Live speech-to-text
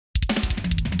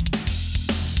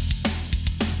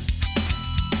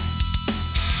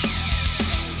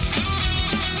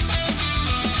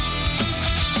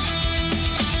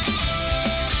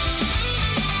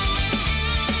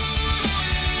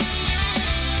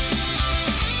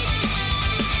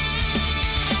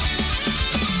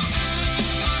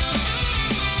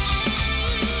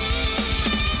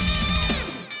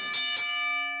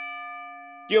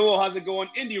Yo, how's it going,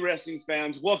 indie wrestling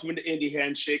fans? Welcome to Indie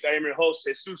Handshake. I am your host,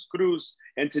 Jesus Cruz,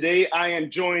 and today I am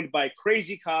joined by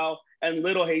Crazy Kyle and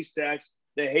Little Haystacks,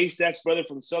 the Haystacks brother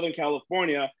from Southern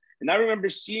California. And I remember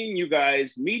seeing you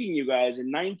guys, meeting you guys in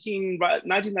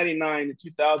 1999 and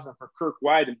 2000 for Kirk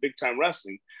White and Big Time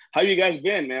Wrestling. How you guys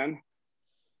been, man?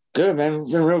 Good,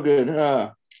 man. Been real good.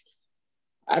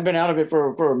 I've been out of it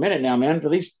for a minute now, man. For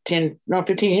at least 15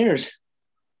 years.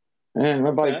 And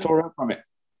my body tore up from it.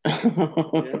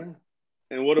 Yeah.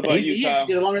 And what about you, Kyle?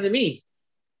 He did it longer than me.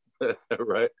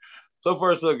 Right. So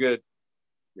far, so good.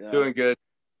 Yeah. Doing good.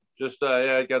 Just,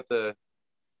 I got the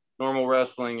normal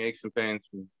wrestling aches and pains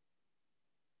from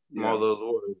all those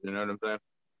orders. You know what I'm saying?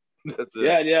 That's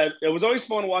it. Yeah. It was always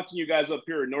fun watching you guys up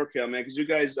here in NorCal, man, because you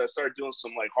guys started doing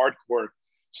some like hardcore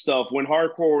stuff when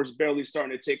hardcore was barely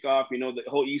starting to take off, you know, the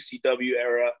whole ECW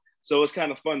era. So it's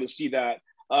kind of fun to see that.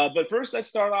 But first, let's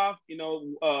start off,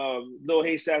 Little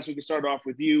Haystacks, we can start off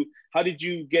with you. How did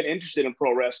you get interested in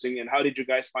pro wrestling, and how did you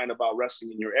guys find about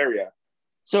wrestling in your area?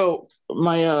 So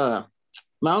my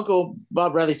uncle,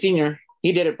 Bob Bradley Sr.,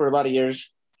 he did it for a lot of years,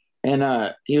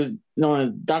 and he was known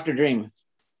as Dr. Dream.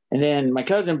 And then my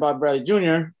cousin, Bob Bradley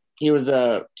Jr., he was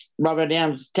Rob Van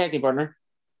Dam's tag team partner.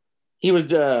 He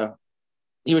was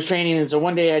training, and so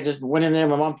one day I just went in there.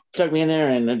 My mom took me in there,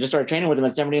 and I just started training with him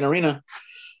at 17 Arena.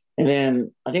 And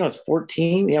then I think I was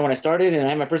 14, when I started, and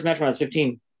I had my first match when I was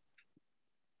 15.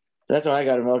 So that's how I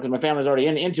got involved, because my family was already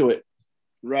into it.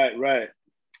 Right.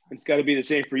 It's got to be the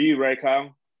same for you, right,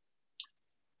 Kyle?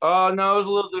 No, it was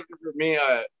a little different for me.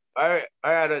 I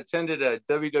had attended a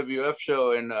WWF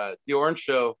show in the Orange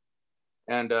Show,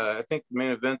 and I think the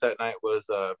main event that night was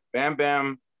Bam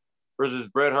Bam versus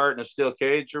Bret Hart in a steel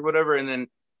cage or whatever. And then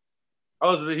I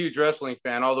was a huge wrestling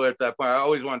fan all the way up to that point. I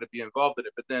always wanted to be involved in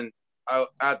it, but then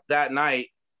at that night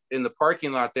in the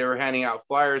parking lot, they were handing out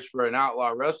flyers for an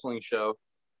outlaw wrestling show.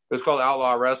 It was called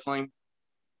Outlaw Wrestling,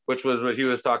 which was what he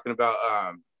was talking about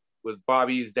with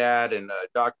Bobby's dad and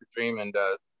Dr. Dream and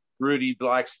Rudy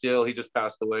Blacksteel. He just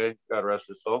passed away. God rest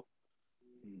his soul.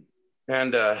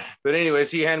 And but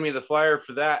anyways, he handed me the flyer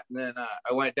for that, and then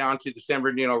I went down to the San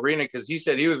Bernardino Arena because he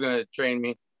said he was going to train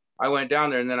me. I went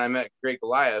down there, and then I met Great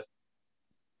Goliath,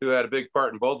 who had a big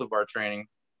part in both of our training,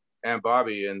 and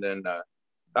Bobby, and then that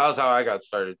was how I got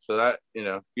started. So that,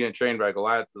 being trained by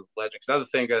Goliath was a legend, because I was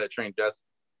the same guy that trained Jesse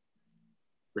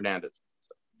Fernandez.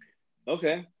 So.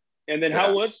 Okay. And then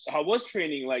how was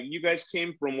training? Like, you guys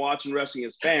came from watching wrestling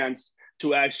as fans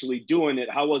to actually doing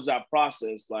it. How was that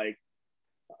process? Like,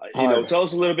 tell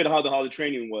us a little bit how the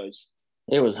training was.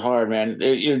 It was hard, man.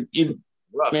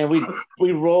 Man,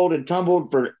 we rolled and tumbled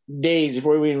for days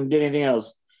before we even did anything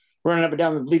else. Running up and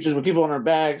down the bleachers with people on our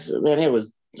backs. Man, it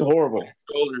was horrible.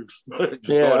 Shoulders.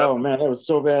 Yeah, oh man, that was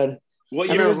so bad. What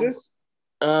year was this?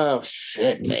 Oh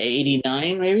shit,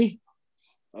 89 maybe.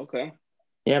 Okay.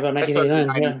 Yeah, about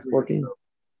 1989. Yeah, 14.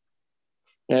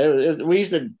 Yeah, we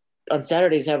used to on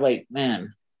Saturdays have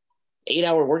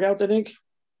 8-hour workouts. I think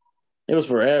it was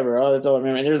forever. Oh, that's all I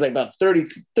remember. And there was about 30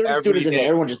 students in there.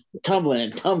 Everyone just tumbling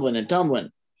and tumbling and tumbling.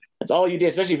 That's all you did,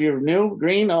 especially if you were new,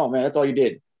 green. Oh man, that's all you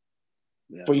did.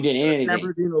 Before you did anything. San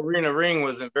Bernardino Arena ring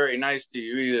wasn't very nice to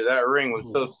you either. That ring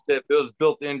was so stiff. It was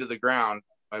built into the ground.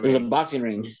 It was a boxing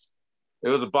ring. It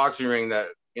was a boxing ring that,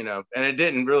 and it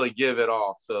didn't really give at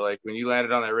all. So, when you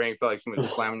landed on that ring, it felt like somebody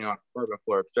was slamming you on the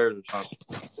floor upstairs or something.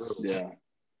 Yeah.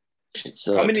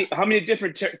 How many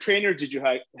different trainers did you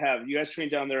have? You guys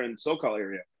trained down there in SoCal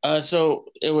area? So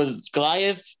it was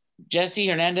Goliath, Jesse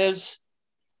Hernandez,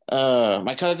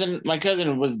 my cousin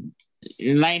was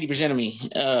 90% of me.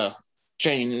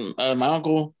 Training my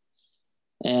uncle,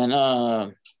 and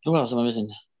who else am I missing?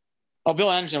 Oh,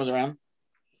 Bill Anderson was around.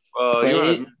 You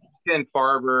were Ken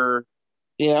Farber.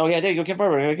 Yeah, there you go, Ken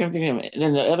Farber. I can't think of him. And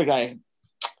then the other guy,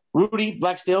 Rudy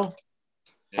Blacksteel.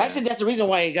 Yeah. Actually, that's the reason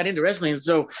why I got into wrestling.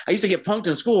 So I used to get punked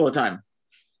in school all the time,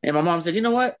 and my mom said, "You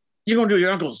know what? You're gonna do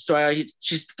your uncle's." So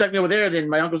she stuck me over there. Then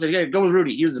my uncle said, "Yeah, go with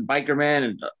Rudy. He was a biker man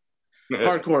and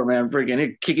hardcore man, freaking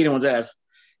he'd kick anyone's ass."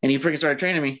 And he freaking started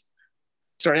training me.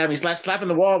 Started having me slapping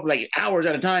the wall for hours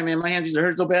at a time, man. My hands used to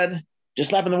hurt so bad,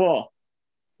 just slapping the wall.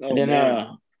 Oh, and then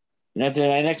that's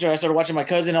it. Next year I started watching my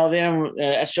cousin, all them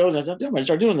at shows, and I said, "I'm gonna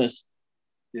start doing this."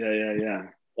 Yeah.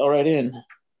 All right in.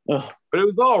 Ugh. But it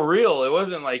was all real. It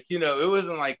wasn't it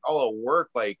wasn't all a work.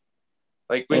 Like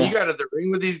when you got at the ring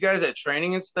with these guys at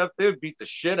training and stuff, they would beat the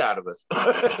shit out of us.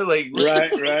 Right.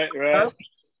 Were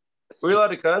we allowed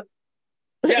to cuss?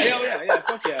 Yeah.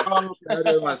 Fuck yeah.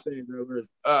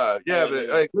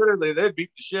 But literally, they'd beat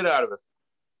the shit out of us.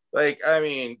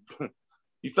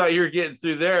 you thought you were getting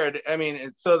through there. I mean,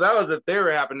 and so that was if they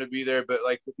were happened to be there, but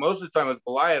like most of the time with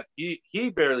Goliath, he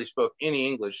barely spoke any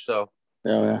English, so it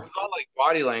was all like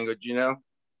body language, you know.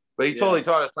 But he totally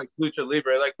taught us like lucha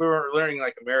libre, like we weren't learning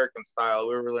like American style,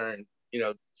 we were learning, you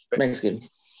know, Mexican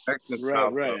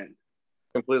style, right. So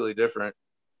completely different.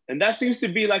 And that seems to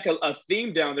be like a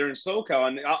theme down there in SoCal,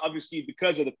 and obviously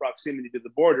because of the proximity to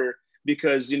the border,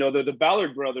 because you know the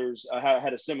Ballard brothers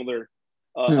had a similar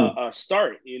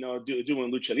start, you know,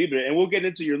 doing lucha libre, and we'll get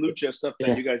into your lucha stuff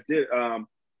that you guys did.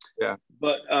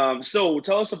 But so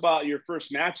tell us about your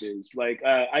first matches. Like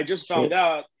I just found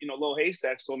out, you know, Lil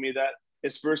Haystacks told me that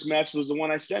his first match was the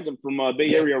one I sent him from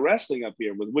Bay Area Wrestling up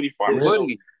here with Woody Farmer.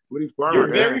 Woody Farmer. Your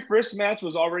very first match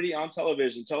was already on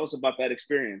television. Tell us about that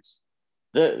experience.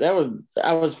 I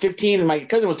was 15 and my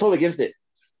cousin was totally against it.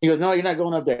 He goes, "No, you're not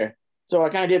going up there." So I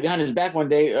kind of did behind his back one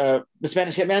day. The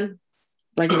Spanish Hitman,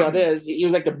 Frankie Valdez, he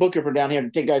was like the booker for down here to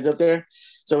take guys up there.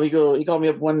 So he called me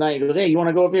up one night. He goes, "Hey, you want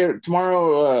to go up here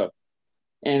tomorrow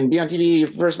and be on TV, your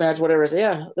first match, whatever?" I said,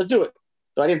 "Yeah, let's do it."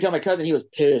 So I didn't tell my cousin. He was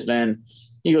pissed, man.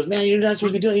 He goes, "Man, you're not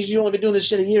supposed to be doing. You only been doing this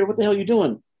shit a year. What the hell are you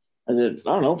doing?" I said,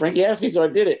 "I don't know. Frankie asked me, so I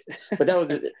did it." But it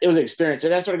was an experience.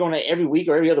 So I started going every week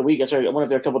or every other week. I went up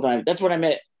there a couple of times. That's when I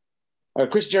met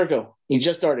Chris Jericho. He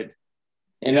just started.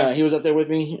 And he was up there with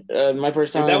me my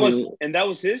first time. And that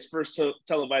was his first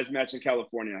televised match in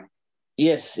California.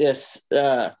 Yes.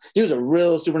 He was a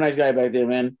real super nice guy back then,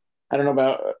 man. I don't know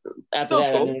about after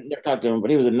that. I never talked to him,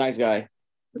 but he was a nice guy.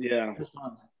 Yeah.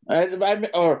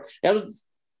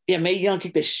 Mae Young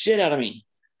kicked the shit out of me.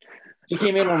 He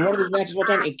came in on one of his matches one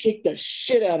time and kicked the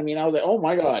shit out of me, and I was like, "Oh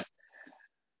my god."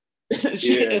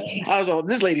 I was like,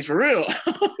 "This lady's for real."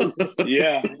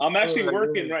 Yeah, I'm actually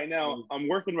working right now. I'm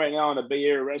working right now on a Bay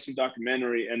Area wrestling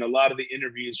documentary, and a lot of the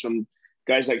interviews from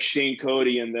guys like Shane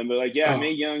Cody and them, they're like, "Yeah,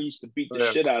 Mae Young used to beat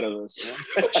the shit out of us."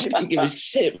 She didn't give a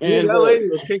shit, man. That lady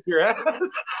will kick your ass.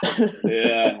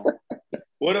 Yeah.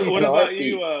 What about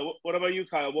you? What about you,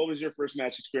 Kyle? What was your first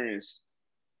match experience?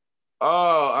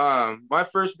 My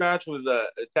first match was a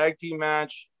tag team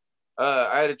match.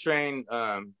 I had to train.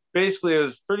 Basically, it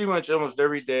was pretty much almost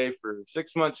every day for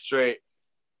 6 months straight.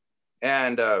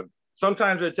 And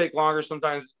sometimes it would take longer,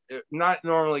 sometimes not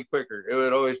normally quicker. It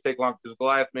would always take longer because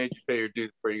Goliath made you pay your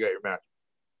dues before you got your match.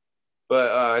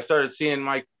 But I started seeing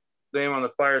Mike's name on the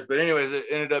flyers. But anyways, it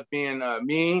ended up being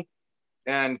me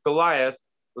and Goliath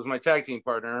was my tag team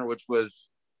partner,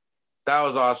 that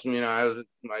was awesome. You know, I was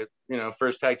my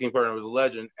first tag team partner was a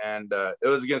legend, and it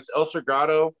was against El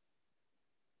Sagrado,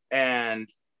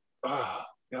 and oh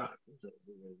god,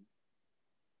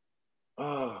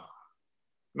 oh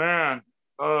man,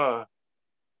 I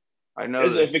know.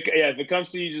 If it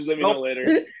comes to you, just let me know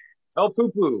later. El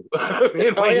Poo Poo.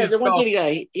 The one titty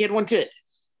guy. He had one tit.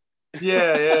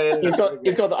 Yeah.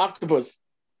 It's called the octopus.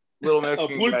 Little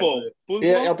Mexican Pulpo.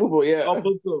 Yeah, El Pulpo, yeah. El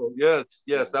Pulpo, yes,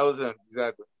 that was him,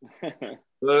 exactly. So it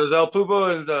was El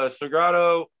Pulpo and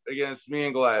Sagrado against me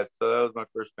and Goliath. So that was my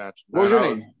first match. What was your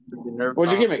name? What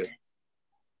was your gimmick?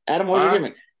 Adam, what was your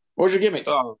gimmick? What was your gimmick?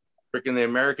 Oh, freaking the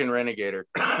American Renegator.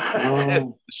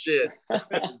 Shit.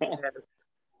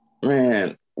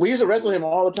 Man, we used to wrestle him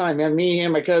all the time, man. Me,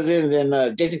 him, my cousin, and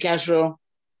then Jason Castro.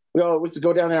 We all used to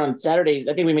go down there on Saturdays.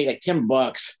 I think we made like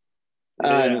 $10.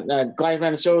 Goliath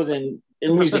ran the shows, and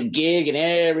we used to gig and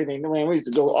everything. Man, we used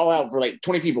to go all out for like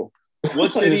 20 people.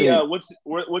 What city?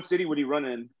 What city would he run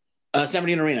in? San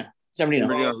Bernardino Arena. San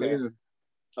Bernardino.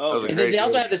 Okay. They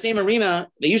also have the same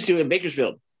arena they used to in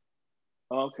Bakersfield.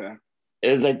 Okay. It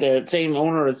was like the same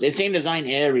owner, the same design,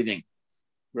 everything.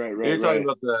 Right. You're talking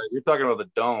about the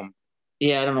dome.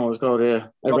 Yeah, I don't know what it's called. Yeah,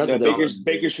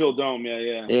 Bakersfield Dome.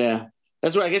 Yeah. Yeah,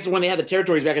 that's where I guess when they had the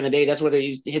territories back in the day, that's where they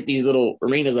used to hit these little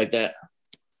arenas like that.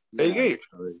 Yeah.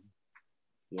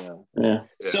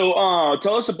 So,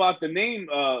 tell us about the name.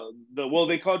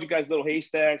 They called you guys Little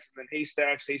Haystacks, and then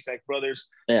Haystack Brothers.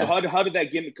 Yeah. So how did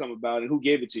that gimmick come about, and who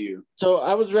gave it to you? So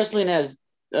I was wrestling as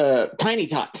Tiny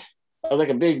Tot. I was like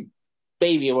a big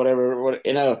baby or whatever.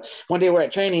 One day we're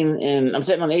at training, and I'm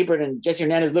sitting on the apron, and Jesse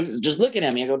Hernandez just looking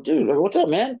at me. I go, "Dude, what's up,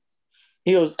 man?"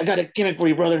 He goes, "I got a gimmick for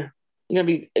you, brother. You're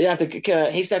gonna be after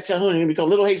Haystack Calhoun. You're gonna be called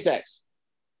Little Haystacks."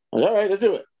 I was, "All right, let's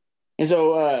do it." And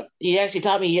so he actually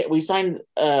taught me. We signed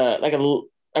I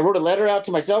wrote a letter out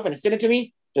to myself and sent it to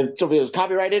me, so it was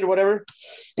copyrighted or whatever.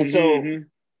 And so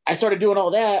I started doing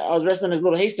all that. I was wrestling as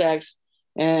Little Haystacks,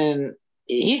 and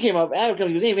he came up. Adam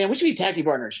comes. He goes, "Hey, man, we should be tag team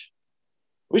partners.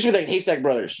 We should be like Haystack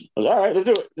Brothers." I was, "All right, let's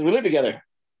do it. We live together.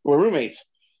 We're roommates."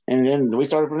 And then we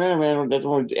started from there, man. That's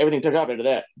when everything took off after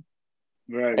that.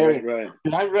 Right.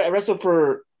 And I wrestled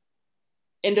for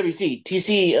NWC,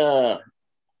 TC.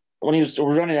 when he was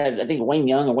running as, I think, Wayne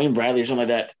Young or Wayne Bradley or something like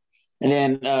that. And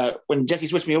then when Jesse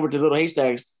switched me over to Little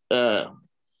Haystacks,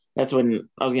 that's when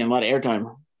I was getting a lot of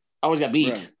airtime. I always got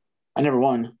beat. Right. I never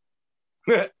won.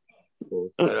 That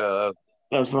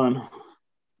was fun.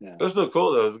 Yeah. It was still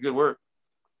cool though. It was good work.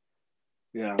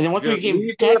 Yeah. And then once we became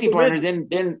tag team partners,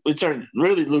 then we started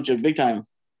really lucha big time.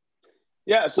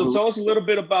 Yeah. So tell us a little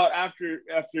bit about after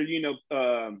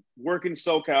working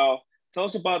SoCal. Tell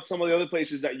us about some of the other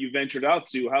places that you ventured out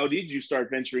to. How did you start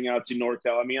venturing out to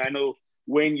NorCal? I mean, I know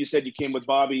Wayne, you said you came with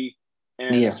Bobby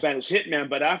and Spanish Hitman,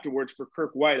 but afterwards for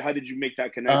Kirk White, how did you make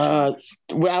that connection?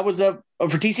 Well, I was up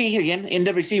for TC again,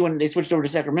 NWC, when they switched over to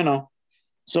Sacramento.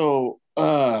 So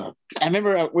I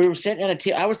remember we were sitting at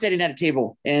I was sitting at a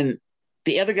table, and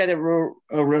the other guy that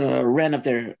ran up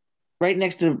there, right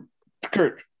next to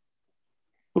Kirk.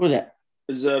 Who was that?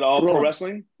 Is that all pro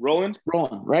wrestling? Roland,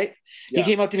 right? Yeah. He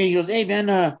came up to me. He goes, "Hey,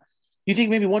 man, you think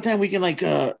maybe one time we can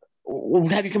we'll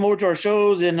have you come over to our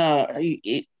shows?" And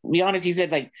be honest, he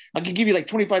said, like, I could give you like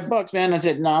 $25, man. I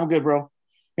said, "No, I'm good, bro."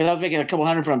 Because I was making a couple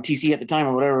hundred from TC at the time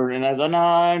or whatever. And I was like, "No,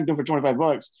 I'm doing for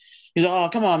 $25. He's like, "Oh,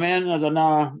 come on, man." I was like,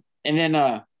 "Nah." And then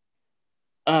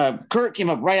Kurt came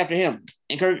up right after him.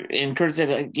 And Kurt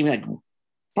said, "Give me like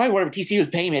probably whatever TC was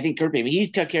paying me. I think Kurt paid me. He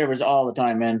took care of us all the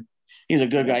time, man. He's a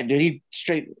good guy, dude. He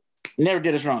never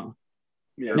did us wrong.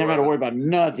 Yeah, never had to worry about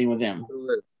nothing with him."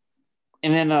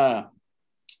 And then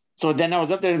so then I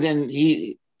was up there, and then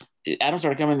Adam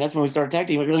started coming. That's when we started tag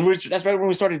teaming. That's right when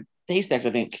we started Haystacks,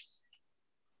 I think.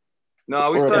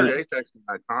 No, we started Haystacks in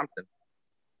Compton.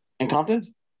 In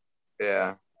Compton?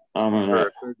 Yeah. I don't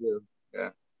remember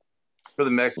that. For the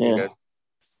Mexican guys.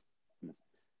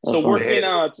 So working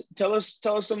out, tell us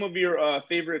some of your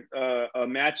favorite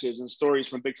matches and stories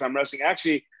from Big Time Wrestling.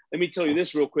 Actually, let me tell you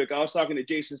this real quick. I was talking to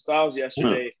Jason Styles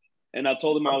yesterday, and I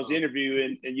told him I was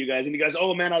interviewing and you guys, and he goes,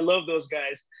 "Oh man, I love those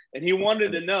guys." And he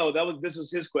wanted to know, this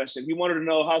was his question. He wanted to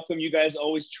know, how come you guys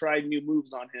always tried new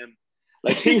moves on him?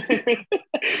 Like,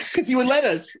 because he would let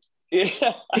us.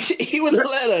 Yeah, he would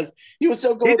let us. He was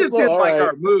so cool. He just didn't like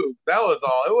our move. That was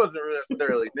all. It wasn't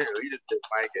necessarily new. He just didn't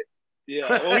like it. Yeah.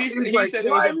 Well, he said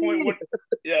there was a point when,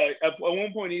 at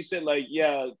one point he said, like,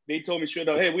 yeah, they told me straight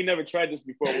up, "Hey, we never tried this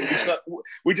before.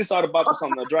 We just thought about this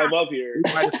on the drive up here."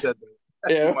 He might have said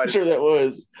that. Yeah, I'm sure that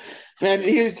was. Man,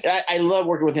 I love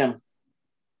working with him.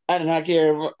 I did not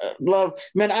care. Love,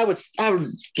 man. I would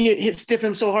stiff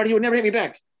him so hard he would never hit me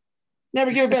back.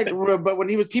 Never give it back. But when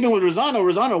he was teaming with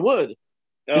Rosano would.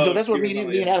 And so that's what me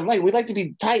and Adam like. We like to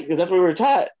be tight because that's what we were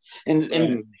taught.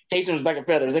 And Jason was back in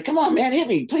feathers. Like, "Come on, man, hit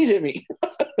me. Please hit me."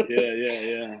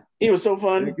 Yeah. He was so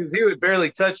fun. Because he would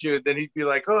barely touch you, and then he'd be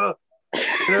like, "Oh,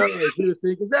 he was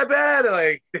thinking, is that bad?"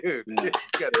 Like, dude, you gotta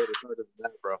hit it harder than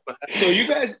that, bro. So you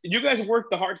guys work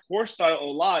the hardcore style a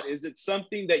lot. Is it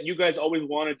something that you guys always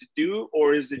wanted to do,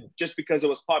 or is it just because it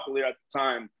was popular at the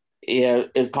time? Yeah,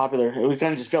 it's popular. We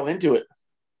kind of just fell into it.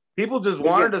 People just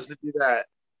wanted us to do that.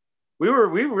 We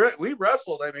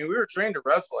wrestled. I mean, we were trained to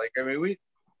wrestle. Like, I mean,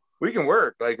 we can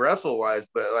work like wrestle wise,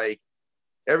 but like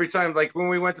every time, like when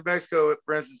we went to Mexico,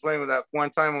 for instance, with that one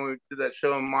time when we did that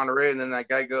show in Monterrey, and then that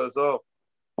guy goes,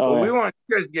 we want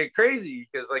you guys to get crazy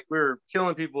because like we were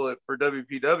killing people for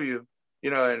WPW,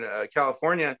 in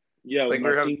California. Yeah, like we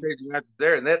were having crazy matches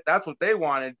there, and that's what they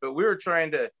wanted. But we were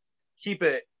trying to keep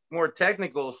it more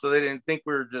technical so they didn't think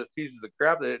we were just pieces of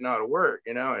crap that didn't know how to work,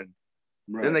 and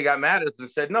then they got mad at us and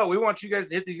said, "No, we want you guys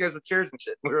to hit these guys with chairs and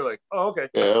shit." We were like, "Oh, okay.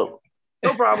 Yeah.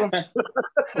 No problem."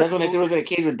 That's when they threw us in a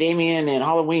cage with Damien and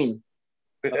Halloween.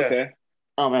 Okay.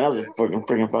 Oh man, that was a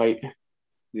freaking fight.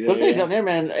 Yeah, those guys down there,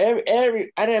 man.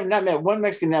 I have not met one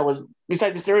Mexican that was,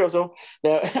 besides Mysterio, so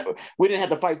that we didn't have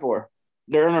to fight for.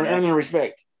 They're earning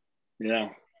respect. Yeah.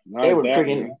 They were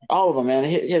freaking all of them, man.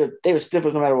 They were stiff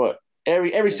as no matter what.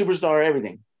 Every superstar,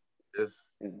 everything. Yes.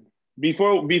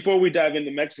 Before we dive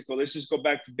into Mexico, let's just go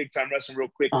back to Big Time Wrestling real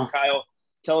quick. Kyle,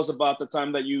 tell us about the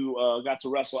time that you got to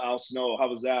wrestle Al Snow. How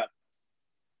was that?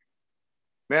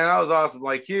 Man, that was awesome.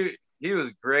 Like he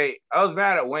was great. I was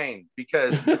mad at Wayne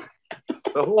because the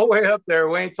whole way up there,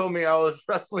 Wayne told me I was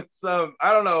wrestling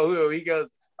I don't know who. He goes,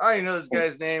 "I don't even know this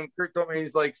guy's name." Kirk told me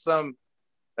he's like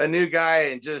a new guy,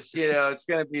 and just it's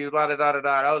gonna be la da da da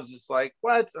da. I was just like,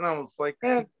 "What?" And I was like,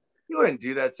 "Man, you wouldn't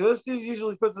do that to us. He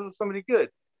usually puts up with somebody good."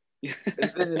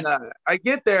 And then I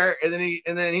get there, and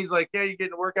then he's like, "Yeah, you're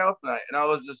getting to work out tonight." And I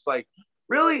was just like,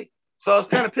 "Really?" So I was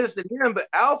kind of pissed at him, but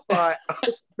Al thought I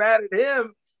was mad at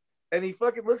him, and he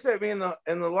fucking looks at me in the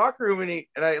locker room,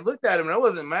 and I looked at him, and I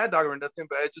wasn't mad dog or nothing,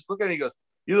 but I just looked at him. He goes,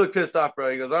 "You look pissed off,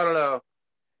 bro." He goes, "I don't know."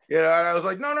 And I was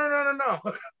like, no. I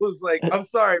was like, "I'm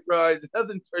sorry, bro.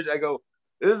 Nothing towards you." I go,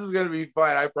 this is gonna be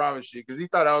fine. I promise you. Because he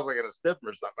thought I was like gonna stiff him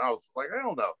or something. I was like, I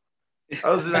don't know. I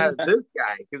was gonna this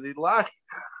guy because he lied.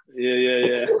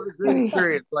 Yeah. It was a great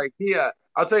experience. Like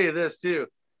I'll tell you this too.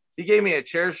 He gave me a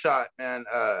chair shot, man,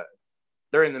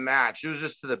 during the match. It was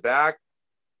just to the back.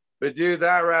 But dude,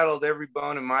 that rattled every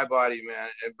bone in my body, man.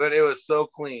 But it was so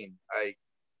clean.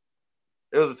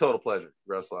 It was a total pleasure to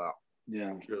wrestle out.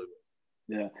 Yeah. It really was.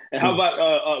 Yeah. And how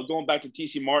about going back to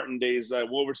TC Martin days?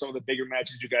 What were some of the bigger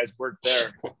matches you guys worked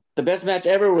there? The best match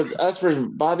ever was us versus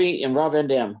Bobby and Rob Van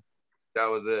Dam. That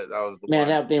was it. That was the man.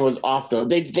 That thing was off though.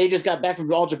 They just got back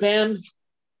from All Japan,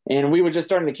 and we were just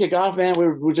starting to kick off. Man,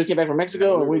 we just came back from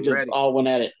Mexico, and we just all went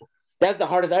at it. That's the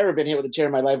hardest I ever been hit with a chair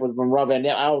in my life was from Rob Van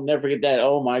Dam. I'll never forget that.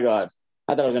 Oh my god,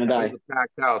 I thought I was gonna die. It was a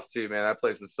packed house too, man. That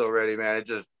place was so ready, man.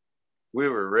 We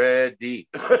were ready.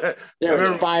 There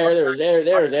was fire. There was air.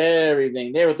 There was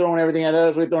everything. They were throwing everything at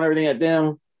us. We were throwing everything at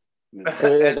them. And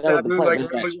that was like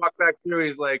when we walked back through,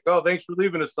 he's like, "Oh, thanks for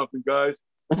leaving us something, guys."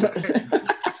 He's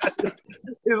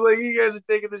like, "You guys are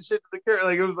taking this shit to the curb."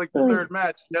 Like it was like the third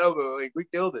match, but like we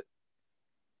killed it.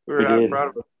 We were proud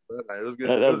of it. It was good.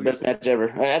 That was the best match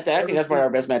ever. I think that's probably our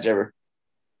best match ever.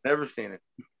 Never seen it.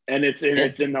 And it's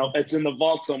in the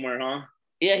vault somewhere, huh?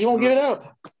 Yeah, he won't give it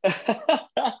up.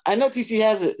 I know TC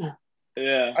has it.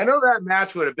 Yeah. I know that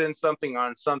match would have been something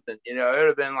on something. It would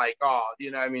have been like, that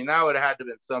would have had to have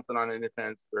been something on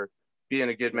Independence for being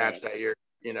a good match that year.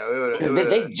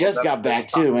 They just got back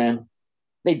too, man.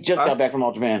 They just got back from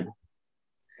All Japan.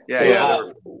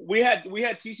 Yeah. We had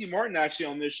TC Martin actually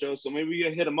on this show, so maybe we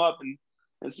can hit him up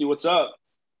and see what's up.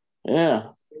 Yeah.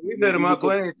 We've hit him up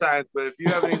plenty of times, but if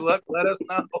you have any luck, let us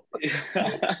know.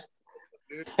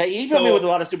 Hey, he put me with a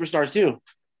lot of superstars too.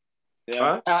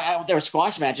 Yeah. There were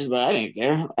squash matches, but I didn't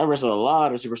care. I wrestled a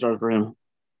lot of superstars for him.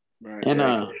 Right.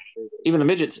 And even the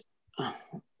midgets.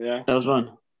 Yeah. That was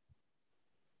fun.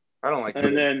 I don't like that.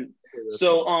 And then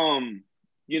so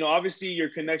obviously your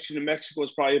connection to Mexico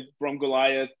is probably from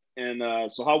Goliath. And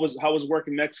so how was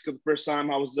working Mexico the first time?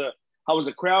 How was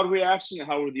the crowd reaction and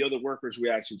how were the other workers'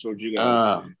 reaction towards you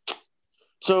guys?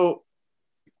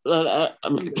 I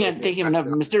can't thank him enough.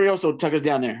 Mysterioso took us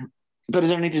down there, put us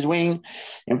underneath his wing,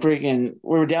 and freaking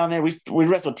we were down there. We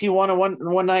wrestled Tijuana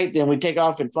one night, then we take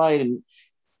off and fight and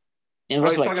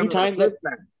wrestle like 2 times.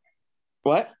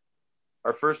 What?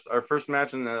 Our first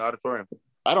match in the auditorium.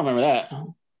 I don't remember that.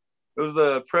 It was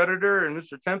the Predator and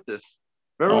Mr. Tempest.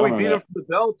 Remember we beat him for the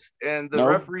belt and the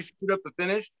referee screwed up the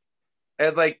finish?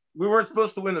 And like we weren't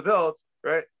supposed to win the belt,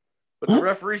 right? But the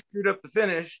referee screwed up the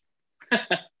finish.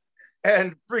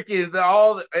 And freaking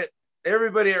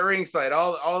everybody at ringside,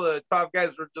 all the top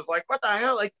guys were just like, "What the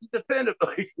hell?" Like he pinned him.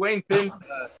 Like Wayne pinned,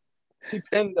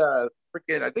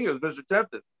 freaking. I think it was Mr.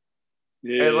 Tempest.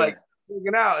 Yeah. And like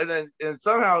freaking out, and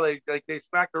somehow they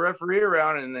smacked the referee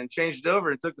around and then changed it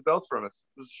over and took the belts from us.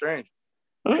 It was strange.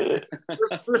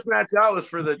 First match out was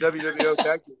for the WWO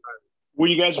tag team. Were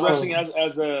you guys wrestling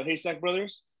as the Haystack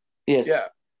Brothers? Yes. Yeah.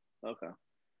 Okay.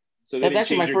 So that's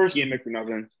actually my first gimmick or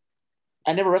nothing.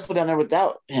 I never wrestled down there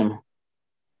without him.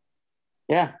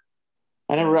 Yeah.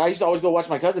 I used to always go watch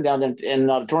my cousin down there in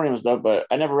the auditorium and stuff, but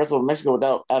I never wrestled in Mexico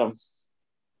without Adam.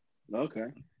 Okay.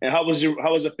 And how was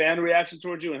the fan reaction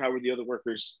towards you and how were the other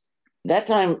workers? That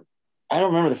time, I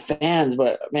don't remember the fans,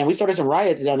 but man, we started some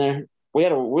riots down there. We had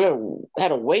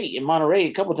to wait in Monterey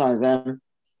a couple times, man,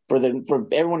 for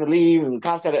everyone to leave, and the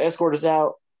cops had to escort us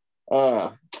out.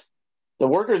 The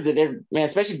workers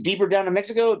especially deeper down in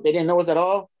Mexico, they didn't know us at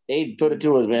all. They put it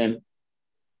to us, man.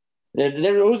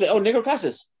 Negro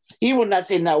Casas. He would not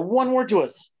say not one word to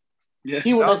us. Yeah.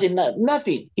 He would not say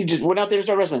nothing. He just went out there and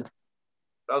started wrestling.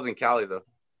 That was in Cali, though.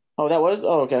 Oh, that was?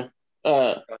 Oh, okay.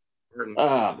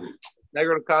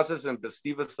 Negro Casas and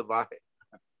Bestiva Savaje.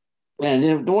 Man,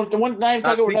 the one night I'm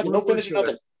talking about nothing, no finishing,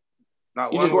 nothing.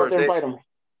 Not you one just go word. out there and fight them.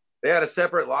 They had a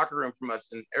separate locker room from us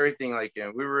and everything. Like,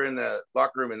 we were in the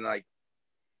locker room, and like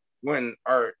when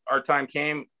our time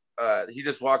came, he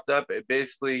just walked up.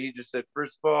 He just said,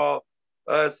 "First fall,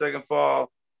 second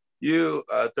fall, you,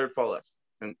 third fall us."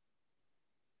 And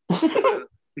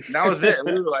that was it.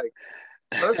 And we were like,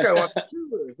 "Okay, what the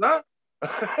two is, huh?"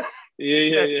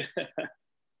 Yeah.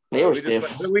 They were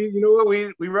stiff.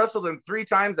 We wrestled him 3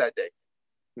 times that day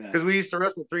because we used to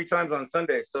wrestle 3 times on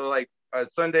Sunday. So like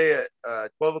Sunday at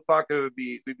 12 o'clock we'd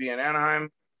be in Anaheim.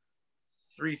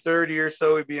 3:30 or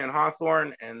so we'd be in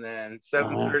Hawthorne, and then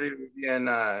 7:30 we'd be in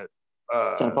Santa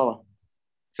Paula.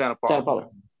 Santa Paula.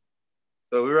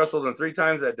 So we wrestled him 3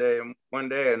 times that day, and one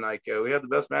day, and like we had the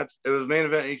best match. It was main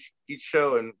event each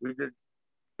show, and we did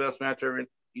best match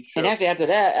each show. And actually after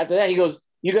that he goes,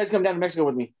 "You guys come down to Mexico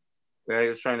with me." Yeah, he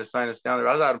was trying to sign us down there.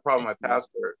 I was having a problem with my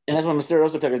passport. And that's when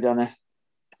Mysterioso took us down there.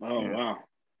 Oh wow!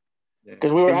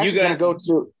 Because we were And you actually guys- going to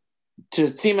go to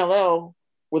CMLL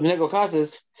with Nego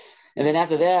Casas, and then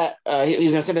after that, he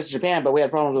was going to send us to Japan, but we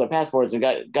had problems with our passports and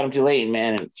got him too late,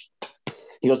 man. And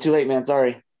he goes, "Too late, man.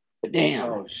 Sorry." But damn.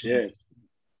 Oh shit!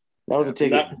 That was a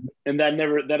ticket.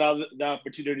 That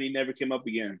opportunity never came up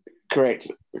again. Correct.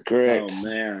 Oh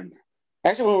man!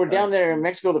 Actually, when we were down there in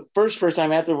Mexico, the first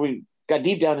time after we got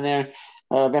deep down in there,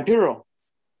 Vampiro,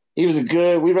 he was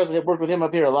we worked with him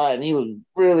up here a lot, and he was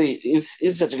really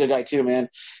he's such a good guy too, man.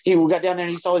 We got down there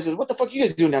and he saw us. He goes, "What the fuck are you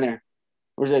guys doing down there?"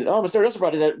 We said, "Oh, Mr. Russell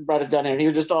brought us down there," and he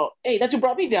was just all, "Hey, that's who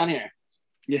brought me down here."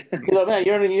 Yeah. He's like, "Man,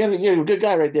 you're a good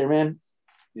guy right there, man."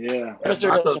 Yeah. Mr.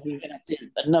 Russell,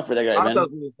 enough for that guy, man. Santos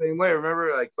was the same way.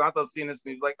 Remember, like Santos seen us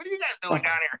and he's like, "What are you guys doing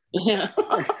down here?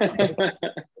 Yeah.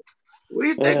 What do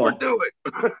you think we're doing?"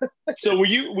 So were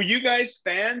you guys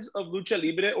fans of Lucha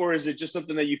Libre, or is it just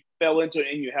something that you fell into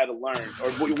and you had to learn,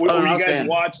 or were you guys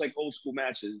watch like old school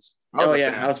matches? Oh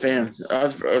yeah, I was fans. I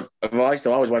used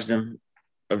to always watch them,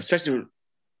 especially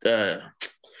because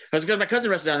my cousin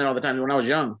wrestled down there all the time when I was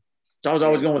young. So I was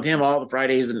always going with him all the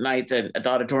Fridays and nights at the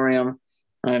auditorium,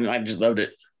 and I just loved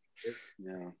it.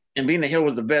 Yeah. And being the Hill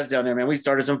was the best down there, man. We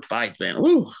started some fights, man.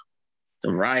 Woo,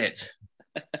 some riots.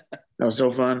 That was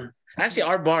so fun. Actually,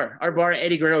 our bar,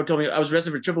 Eddie Guerrero told me I was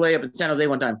wrestling for AAA up in San Jose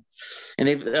one time, and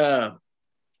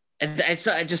and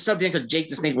I just subbed in because Jake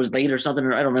the Snake was late or something,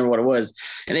 or I don't remember what it was,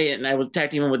 and I was tag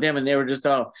teaming with them, and they were just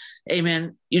all, "Hey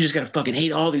man, you just gotta fucking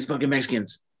hate all these fucking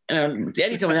Mexicans." And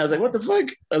Eddie told me that. I was like, "What the fuck?"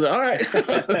 I was like, "All right."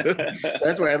 So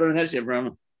that's where I learned that shit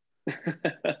from.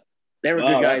 They were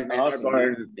good guys, man. Awesome, Bar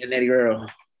and Eddie Guerrero.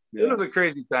 Yeah. It was a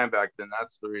crazy time back then.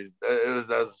 That's the reason. That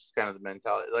was kind of the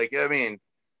mentality. Like, I mean,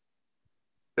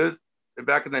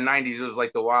 back in the 90s, it was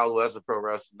like the Wild West of pro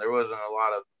wrestling. There wasn't a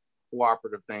lot of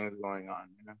cooperative things going on,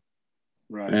 you know?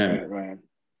 Right.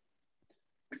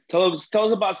 Tell us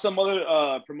about some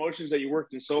other promotions that you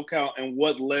worked in SoCal and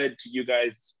what led to you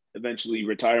guys eventually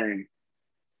retiring.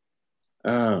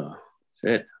 Oh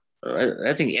shit!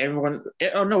 I think everyone.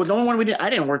 Oh no, the only one I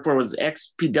didn't work for was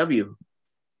XPW.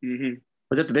 Mm-hmm.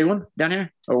 Was that the big one down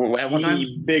here? Or at one time?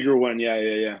 The bigger one,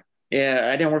 yeah. Yeah,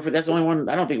 I didn't work for. That's the only one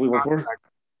I don't think we worked for.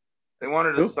 They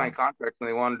wanted us to sign contracts, and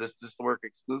they wanted us just to work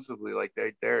exclusively like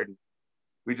they dared.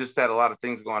 We just had a lot of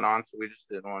things going on, so we just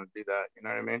didn't want to do that. You know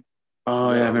what I mean?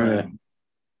 Oh yeah, I remember that.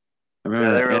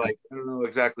 They were like, I don't know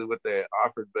exactly what they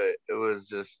offered, but it was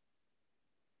just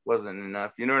wasn't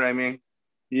enough. You know what I mean?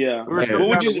 Yeah. We just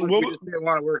didn't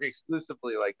want to work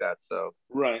exclusively like that. So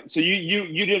right. So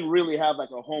you didn't really have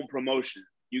like a home promotion.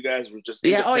 You guys were just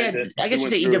I guess you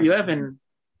say EWF and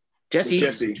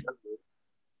Jesse.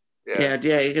 Yeah,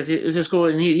 because it was just cool,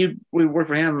 and we worked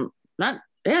for him. I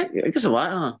guess a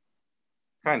lot, huh?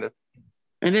 Kind of.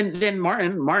 And then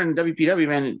Martin WPW,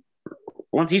 man.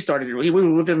 Once he started, we were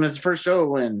with him his first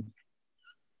show, and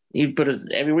he put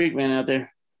us every week, man, out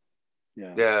there.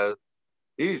 Yeah.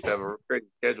 He used to have a great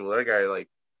schedule. That guy, like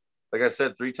I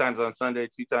said, 3 times on Sunday,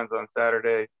 2 times on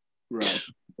Saturday, right?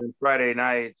 And Friday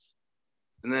nights,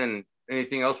 and then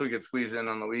anything else we could squeeze in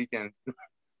on the weekend.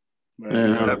 Right.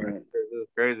 It was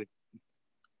crazy.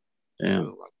 Yeah.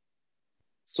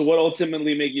 So what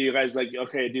ultimately made you guys like,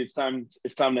 okay, dude, it's time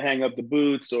to hang up the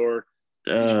boots, or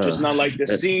just not like the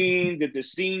scene? Did the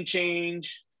scene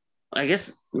change? I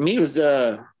guess me was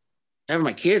having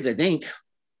my kids, I think.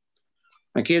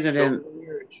 My kids, and then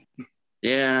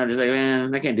I'm just like,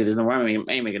 man, I can't do this no more. I ain't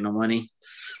making no money.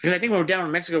 Because I think when we were down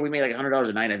in Mexico, we made like $100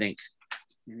 a night, I think.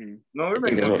 Mm-hmm. No, we're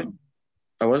making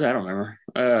was it? I don't remember.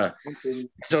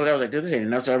 So that was like, dude, this ain't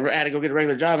enough. So I had to go get a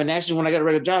regular job. And actually, when I got a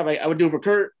regular job, I would do it for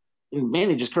Kurt, and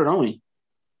mainly just Kurt only.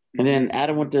 And then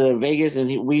Adam went to Vegas, and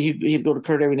he'd go to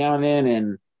Kurt every now and then,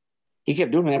 and he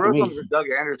kept doing it after me. Doug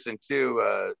Anderson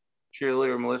too,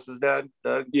 cheerleader Melissa's dad,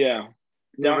 Doug. Yeah,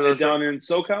 down in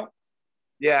SoCal.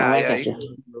 Yeah, he did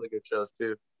really good shows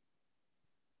too.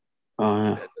 Oh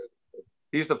yeah.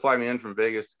 He used to fly me in from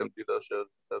Vegas to come do those shows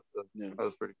and stuff. So that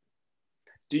was pretty cool.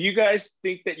 Do you guys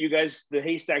think that the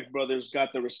Haystack Brothers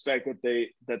got the respect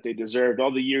that they deserved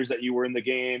all the years that you were in the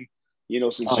game?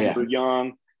 Since you were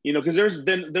young. Because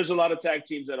there's a lot of tag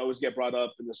teams that always get brought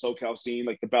up in the SoCal scene,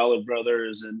 like the Ballard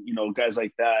Brothers and guys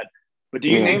like that. But do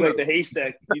you think like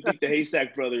the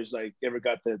Haystack Brothers like ever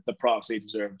got the props they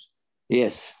deserved?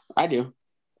 Yes, I do.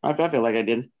 I feel like I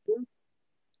did.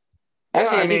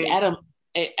 Actually, I think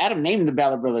Adam named the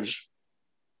Ballard Brothers.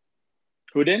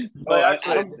 Who did?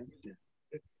 Adam.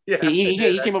 Yeah,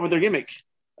 he came up with their gimmick.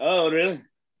 Oh, really?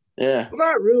 Yeah. Well,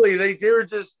 not really. They were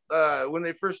just when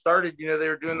they first started, they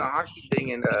were doing the hockey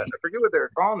thing, and I forget what they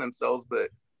were calling themselves, but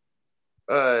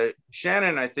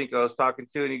Shannon, I think I was talking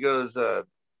to, and he goes,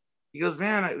 he goes,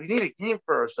 man, we need a name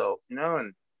for ourselves, you know?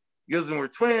 And he goes, and we're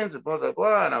twins and blah, blah,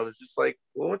 blah. And I was just like,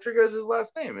 well, what's your guys'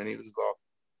 last name? And he was all,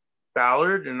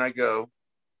 Ballard. And I go,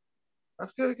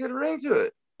 that's got a good ring to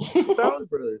it. Ballard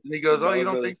Brothers. And he goes, oh, you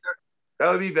don't think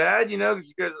that would be bad, you know, because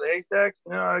you guys are the Haystacks?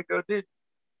 You know, I go, dude,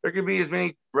 there could be as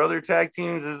many brother tag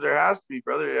teams as there has to be,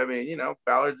 brother. I mean, you know,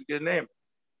 Ballard's a good name.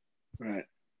 Right.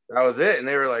 That was it. And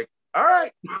they were like, all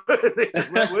right. They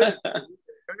just went with it.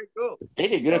 Very cool. They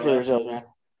did good for themselves, man.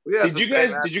 Did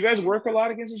you guys work a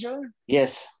lot against each other?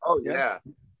 Yes. Oh, yeah.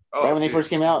 Oh, right when they first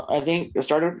came out, I think, or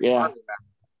started? Yeah.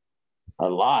 A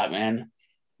lot, man.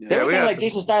 Yeah, they were kind of like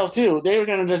Jason Styles, too. They were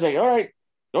kind of just like, all right,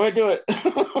 go ahead, do it.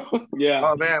 Yeah.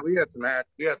 Oh, man, we had some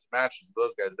matches with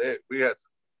those guys. We had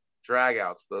some drag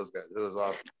outs with those guys. It was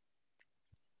awesome.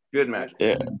 Good match.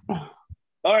 Yeah.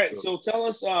 All right, so tell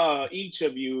us, each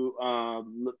of you,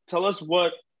 tell us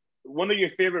one of your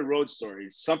favorite road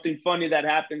stories, something funny that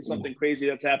happened, something crazy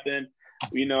that's happened.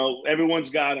 You know,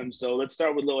 everyone's got them. So let's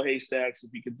start with Little Haystacks,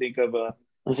 if you can think of a.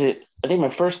 That's it. I think my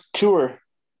first tour,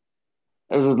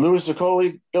 it was with Louis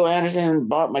Sicoli, Bill Anderson,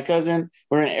 Bob, my cousin.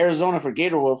 We were in Arizona for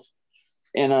Gator Wolf.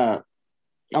 And I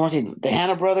want to say the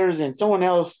Hanna Brothers and someone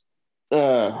else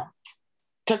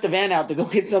took the van out to go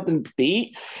get something to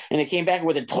eat. And they came back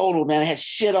with a total, man. It had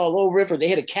shit all over it. Or they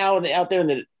had a cow out there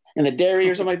in the dairy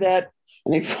or something like that.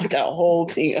 And they fucked that whole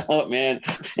thing up, man.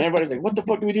 And everybody's like, what the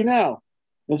fuck do we do now?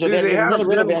 And so they had another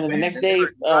rental van. And the next day,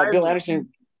 Bill Anderson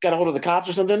got a hold of the cops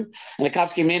or something. And the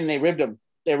cops came in and they ribbed him.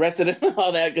 They arrested him and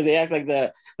all that because they act like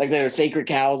they're sacred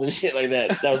cows and shit like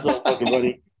that. That was so fucking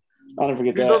funny. I'll never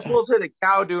forget that. Those fools hit a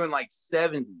cow doing like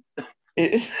 70.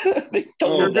 They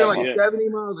were doing like 70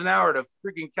 miles an hour. The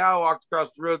freaking cow walked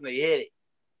across the road and they hit it.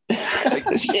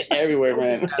 Like, shit everywhere,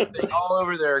 man. That thing all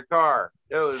over their car.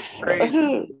 It was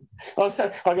crazy. I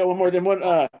got one more than one.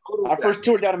 Our first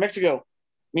tour down to Mexico.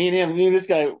 Me and this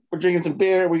guy, we're drinking some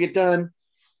beer. We get done,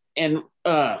 and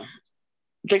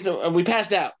we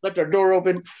passed out. Left our door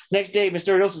open. Next day,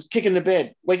 Mr. Rios was kicking the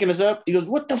bed, waking us up. He goes,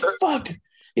 "What the fuck?"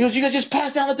 He goes, "You guys just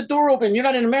passed out. Left the door open. You're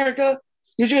not in America.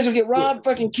 You guys will get robbed,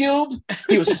 fucking killed."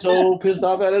 He was so pissed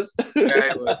off at us.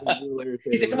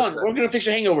 He said, "Come on, we're gonna fix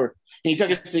your hangover." And he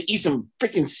took us to eat some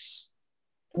freaking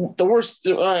the worst.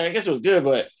 I guess it was good,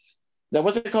 but that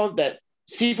what's it called? That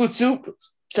seafood soup,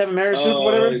 Seven Mary soup, or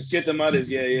whatever. Siete Mares,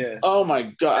 yeah. Oh my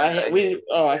god,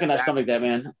 I cannot stomach that,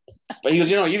 man. But he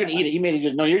goes, you're gonna eat it. He made it. He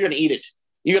goes, no, you're gonna eat it.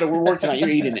 You gotta work tonight. You're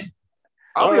eating it.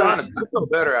 I'll be honest, I feel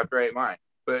better after I ate mine,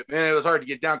 but man, it was hard to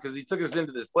get down because he took us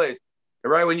into this place.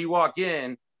 And right when you walk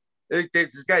in,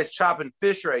 this guy's chopping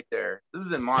fish right there. This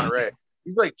is in Monterey.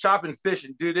 He's like chopping fish,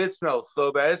 and dude, it smells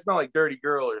so bad. It smelled like Dirty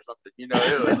Girl or something, you know.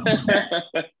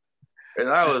 And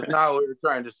that was not what we were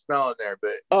trying to smell in there.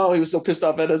 But he was so pissed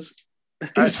off at us.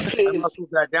 I muscled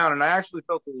that down, and I actually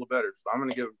felt a little better. So I'm going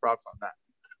to give him props on that.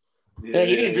 Yeah,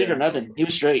 he didn't drink or nothing. He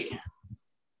was straight.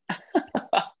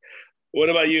 What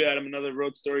about you, Adam? Another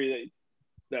road story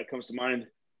that comes to mind?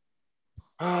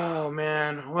 Oh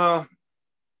man, well,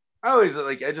 I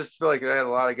just feel like I had a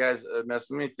lot of guys mess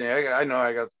with me. I know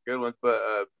I got some good ones, but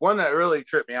one that really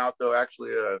tripped me out though, actually,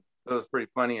 that was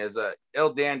pretty funny, is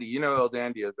El Dandy. You know El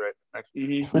Dandy is, right?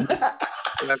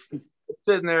 Mm-hmm.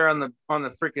 Sitting there on the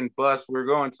freaking bus. We were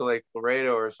going to like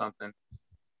Laredo or something,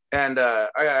 and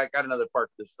I got another part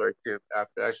to this story too.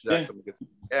 After I should have something good.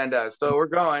 And so we're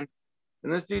going,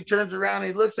 and this dude turns around,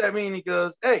 and he looks at me, and he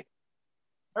goes, "Hey,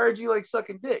 I heard you like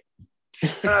sucking dick."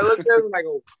 And I look at him and I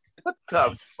go, "What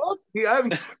the fuck? I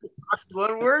haven't talked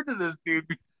one word to this dude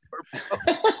before."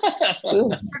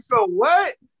 I go,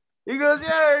 "What?" He goes, "Yeah,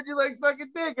 I heard you like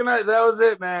sucking dick." And that was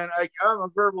it, man. I'm a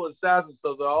verbal assassin,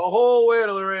 so the whole way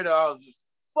to Laredo, I was just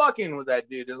fucking with that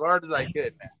dude as hard as I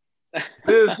could, man.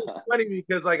 It was funny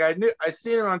because like I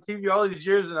seen him on TV all these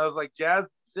years, and I was like jazzed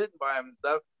sitting by him and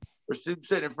stuff, or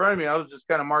sitting in front of me. I was just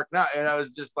kind of marking out, and I was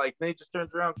just like, then he just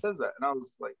turns around and says that, and I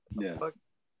was like, yeah. Fuck?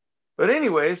 But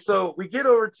anyway, so we get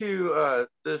over to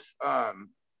this.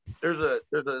 There's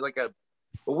like a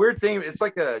weird thing. It's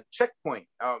like a checkpoint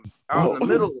out in the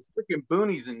middle of freaking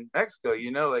boonies in Mexico.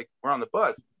 You know, like we're on the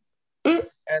bus, and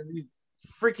these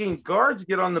freaking guards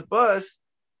get on the bus,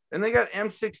 and they got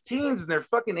M16s, and they're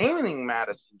fucking aiming at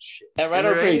us and shit. Right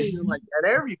our face, like at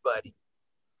everybody.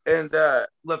 And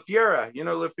La Fiera, you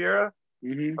know La Fiera?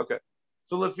 Mm-hmm. Okay.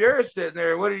 So La Fiera's sitting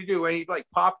there. What did he do? When he like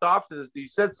popped off to this, he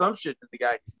said some shit to the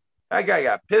guy. That guy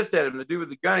got pissed at him, the dude with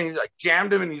the gun. And he's like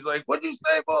jammed him, and he's like, "What'd you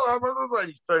say?" Blah, blah, blah, blah. And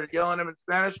he started yelling at him in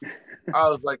Spanish. I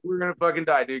was like, "We're gonna fucking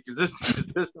die, dude, because this dude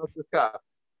is pissed off this cop."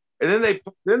 And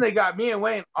then they got me and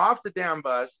Wayne off the damn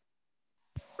bus.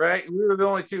 Right? We were the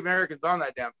only two Americans on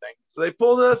that damn thing. So they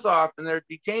pulled us off, and they're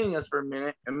detaining us for a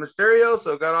minute. And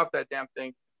Mysterioso got off that damn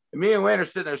thing. And me and Wayne are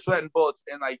sitting there sweating bullets,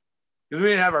 and like, because we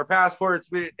didn't have our passports,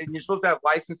 and you're supposed to have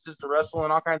licenses to wrestle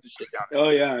and all kinds of shit down there. Oh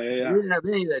yeah. We didn't have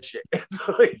any of that shit.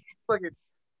 So like, he fucking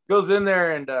goes in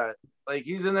there and like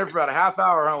he's in there for about a half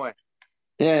hour, huh, Wayne?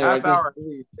 Yeah, half hour,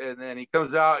 and then he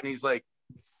comes out and he's like,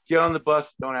 "Get on the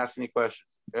bus, don't ask any questions."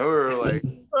 And we were like,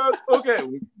 "Okay."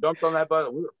 We jumped on that bus,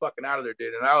 and we were fucking out of there,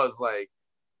 dude. And I was like,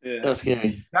 that's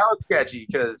scary. That was sketchy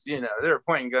because they were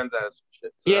pointing guns at us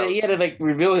and shit. So he had to like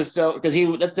reveal himself because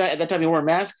at that time he wore a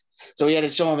mask, so he had to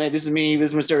show him, "Hey, this is me,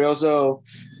 this is Mysterioso,"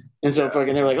 and so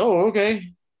fucking they were like, "Oh, okay."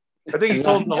 I think he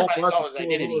told the whole bunch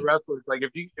of wrestlers, like,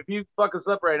 if you fuck us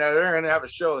up right now, they're gonna have a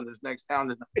show in this next town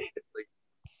tonight. Like,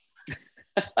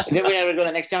 and then we had to go to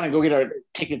the next town and go get our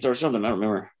tickets or something. I don't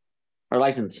remember our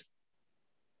license.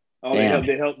 Oh, they held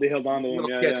on to them.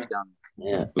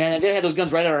 Yeah, man, they had those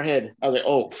guns right at our head. I was like,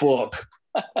 "Oh fuck!"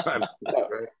 I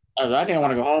was like, "I think I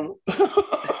want to go home."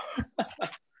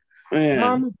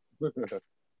 Man.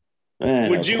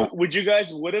 Would you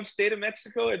guys have stayed in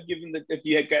Mexico if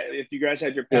you guys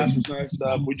had your passports and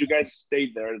stuff? Would you guys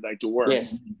stayed there like to work?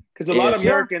 Yes, because a lot of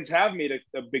Americans have made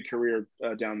a big career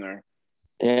down there.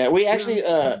 Yeah, we actually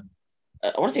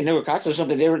I want to say New Casa or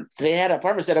something. They had an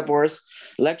apartment set up for us,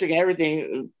 electric and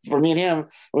everything for me and him.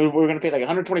 We were going to pay like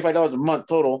 $125 a month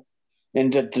total,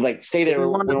 and to like stay there.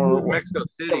 Mexico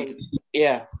City.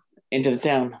 Yeah, into the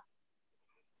town.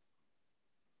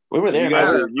 We were there.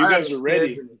 You guys are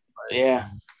ready. Yeah,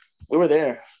 we were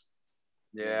there.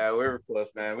 Yeah, we were close,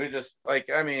 man. We just we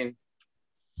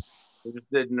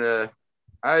just didn't.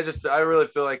 I really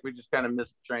feel like we just kind of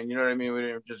missed the train. You know what I mean? We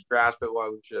didn't just grasp it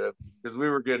while we should have, because we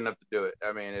were good enough to do it.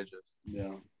 I mean, it just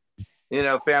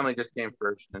family just came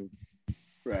first, and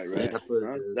right.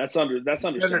 That's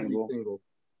understandable.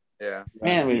 Yeah,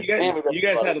 man. You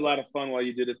guys had a lot of fun while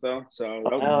you did it, though. So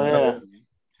what about?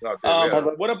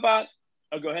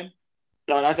 Oh, go ahead.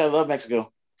 No, I love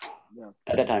Mexico. Yeah.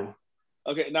 At that time.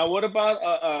 Okay, now what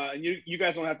about you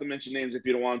guys don't have to mention names if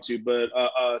you don't want to, but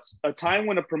a time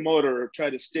when a promoter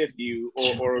tried to stiff you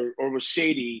or was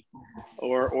shady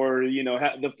or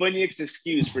the funniest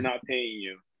excuse for not paying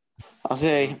you? I'll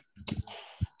say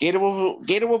Gator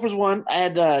Wolf was one. I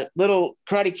had the little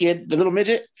karate kid, the little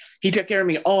midget. He took care of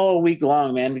me all week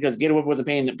long, man, because Gator Wolf wasn't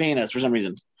paying us for some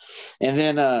reason. And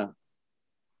then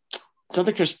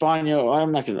something Crispano, I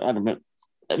don't know.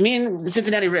 Me and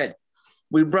Cincinnati Red.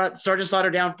 We brought Sergeant Slaughter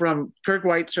down from Kirk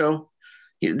White's show.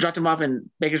 He dropped him off in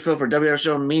Bakersfield for WR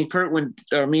show. Me and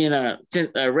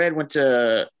Red went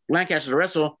to Lancaster to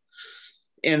wrestle.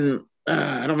 And I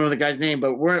don't remember the guy's name,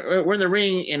 but we're in the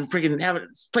ring and freaking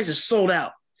this place is sold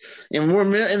out. And we're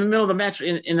in the middle of the match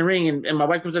in the ring. And my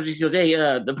wife comes up, she goes, "Hey,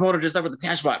 the promoter just left with the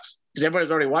cash box," because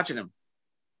everybody's already watching him.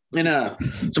 And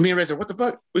so me and Ray said, "What the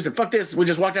fuck?" We said, "Fuck this." We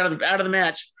just walked out of the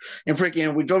match and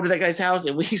freaking we drove to that guy's house,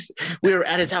 and we were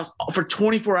at his house for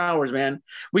 24 hours, man.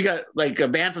 We got like a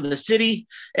band from the city.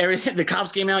 Everything. The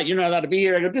cops came out. "You're not allowed to be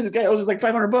here." I go, "This guy owes us like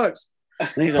 $500."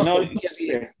 And he's like, "No, you can't be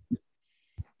here."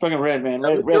 Fucking Red, man.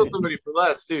 Red killed somebody for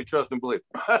less too. Trust and believe.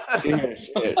 Yeah,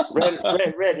 shit.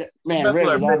 Red. Man, Red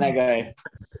was on that guy.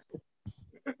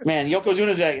 Man,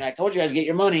 Yokozuna's like, "I told you guys to get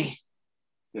your money."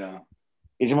 Yeah.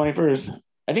 Get your money first.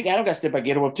 I think Adam got stiffed by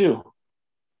Gator Wolf too.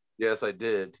 Yes, I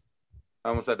did. I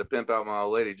almost had to pimp out my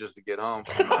old lady just to get home.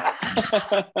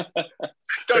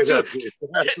 Don't you?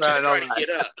 That's not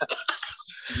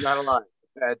not a lie.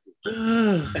 I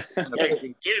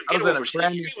was in a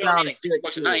brand new town. Like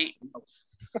 $50 a night.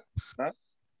 Huh?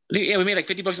 Yeah, we made like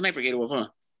 $50 a night for Gator Wolf, huh?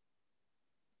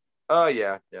 Oh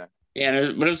yeah.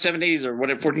 Yeah, but it was 7 days or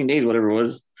whatever, 14 days, whatever it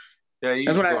was. Yeah,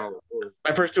 that's when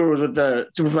my first tour was with the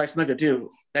Superfly Snuka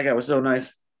too. That guy was so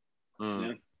nice.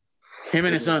 Yeah. Him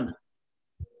and his son.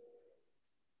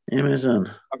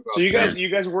 So you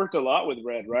guys worked a lot with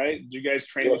Red, right? Did you guys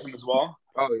train with him as well?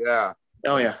 Oh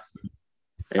yeah.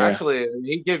 Actually,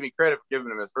 he gave me credit for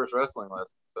giving him his first wrestling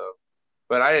lesson. So,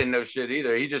 but I didn't know shit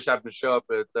either. He just happened to show up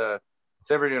at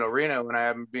San Bernardino Arena when I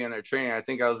happened to be in there training. I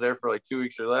think I was there for like 2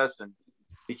 weeks or less, and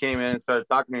he came in and started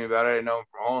talking to me about it. I didn't know him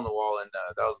from hole in the wall, and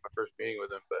that was my first meeting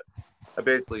with him. But I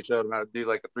basically showed him how to do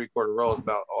like a 3/4 roll. It's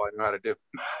about all I know how to do.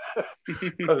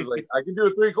 I was like, I can do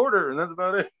a 3/4, and that's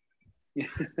about it.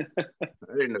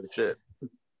 I didn't know shit.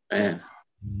 Man.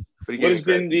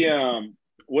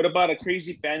 What about a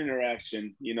crazy fan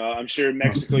interaction? I'm sure in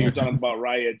Mexico you're talking about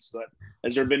riots, but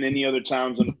has there been any other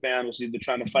times when a fan was either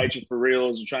trying to fight you for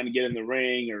reals or trying to get in the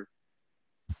ring or?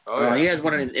 He had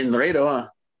one in Laredo, huh?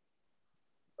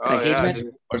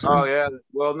 Oh yeah.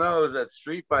 Well, no, it was that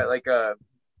street fight. Like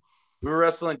we were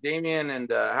wrestling Damien and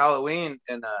Halloween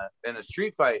in a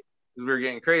street fight because we were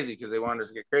getting crazy because they wanted us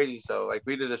to get crazy. So like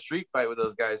we did a street fight with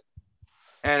those guys,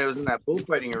 and it was in that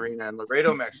bullfighting arena in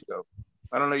Laredo, Mexico.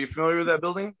 I don't know. You familiar with that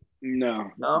building?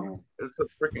 No. It's a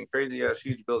freaking crazy ass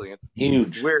huge building. It's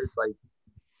Huge. weird. Like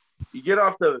you get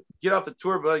off the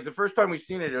tour bus. Like the first time we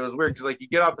seen it, it was weird because like you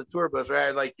get off the tour bus,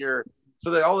 right? Like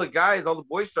all the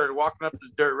boys started walking up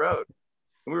this dirt road,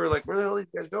 and we were like, where the hell are these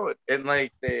guys going? And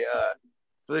like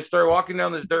so they started walking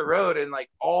down this dirt road, and like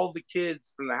all the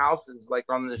kids from the houses like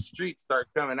on the street start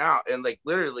coming out, and like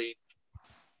literally,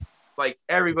 like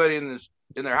everybody in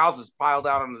their houses piled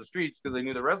out onto the streets because they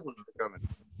knew the wrestlers were coming.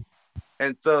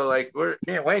 And so, like,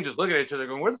 me and Wayne just looking at each other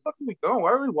going, where the fuck are we going?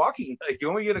 Why are we walking? Like,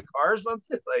 can we get a car or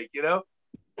something? Like, you know?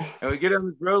 And we get on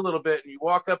this road a little bit, and you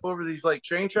walk up over these, like,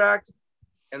 train tracks,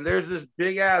 and there's this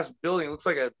big-ass building. It looks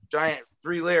like a giant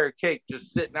 3-layer cake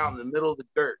just sitting out in the middle of the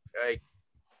dirt. Like,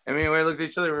 I mean, when we looked at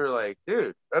each other, we were like,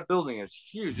 dude, that building is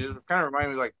huge. It kind of reminded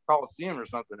me of, like, Coliseum or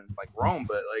something in, like, Rome,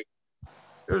 but, like,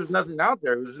 there was nothing out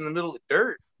there. It was in the middle of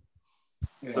dirt.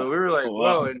 Yeah. So we were like,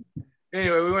 whoa. And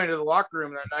anyway, we went to the locker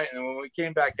room that night, and when we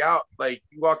came back out, like,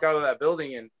 you walk out of that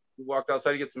building, and we walked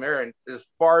outside to get some air, and as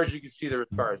far as you could see, there were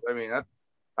cars. I mean, I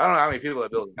don't know how many people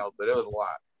that building held, but it was a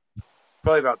lot.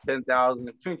 Probably about 10,000,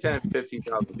 between 10 and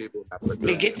 15,000 people.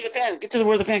 Hey, get to the fan. Get to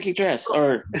where the fan kicked your ass.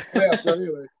 Or yeah. So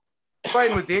anyway,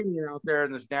 fighting with Damien out there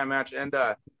in this damn match, and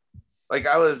like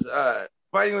I was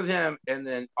fighting with him, and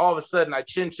then all of a sudden I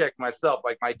chin checked myself,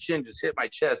 like my chin just hit my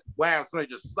chest. Wham! Somebody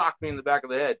just socked me in the back of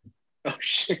the head. Oh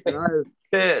shit! And I was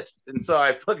pissed, and so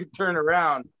I fucking turned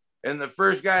around, and the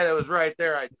first guy that was right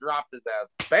there, I dropped his ass,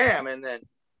 bam! And then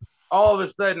all of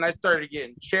a sudden I started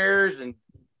getting chairs and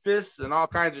fists and all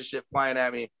kinds of shit flying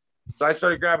at me. So I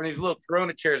started grabbing these little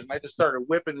Corona chairs, and I just started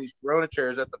whipping these Corona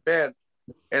chairs at the fans,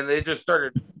 and they just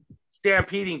started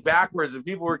stampeding backwards, and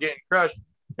people were getting crushed.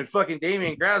 And fucking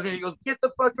Damien grabs me and he goes, "Get the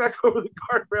fuck back over the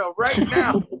guardrail right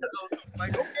now!" I'm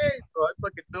like, okay. So I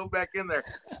fucking dove back in there,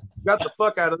 got the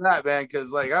fuck out of that, man, because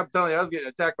like I'm telling you, I was getting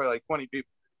attacked by like 20 people.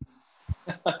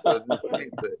 So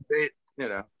they, you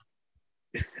know,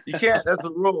 you can't. That's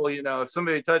the rule, you know. If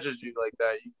somebody touches you like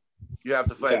that, you have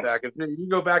to fight back. If you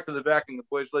go back to the back and the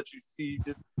boys let you see,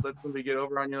 just let somebody get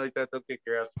over on you like that, they'll kick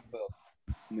your ass themselves.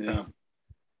 Yeah.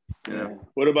 Yeah.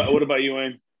 What about you,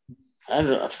 Wayne? I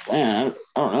don't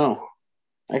know.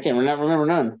 I can't remember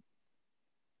none.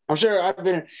 I'm sure I've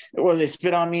been. They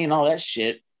spit on me and all that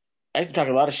shit. I used to talk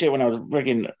a lot of shit when I was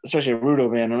freaking, especially at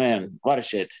Rudo, man. A lot of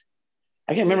shit.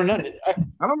 I can't remember none. I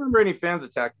don't remember any fans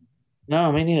attacking.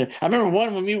 No, me neither. I remember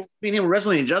one when me and him were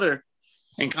wrestling each other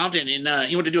in Compton, and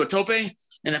he went to do a tope, and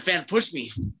the fan pushed me.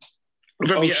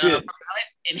 Shit.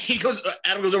 And he goes,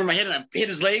 Adam goes over my head, and I hit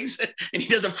his legs, and he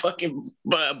does a fucking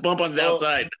bump on the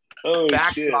outside.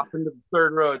 Backdrop into the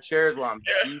third row of chairs while I'm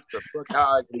beat the fuck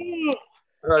out. I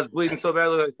was bleeding so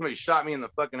badly, like somebody shot me in the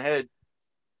fucking head.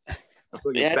 I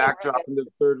fucking backdrop into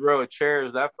the third row of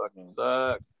chairs. That fucking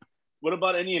sucks. What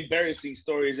about any embarrassing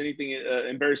stories? Anything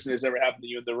embarrassing that's ever happened to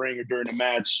you in the ring or during a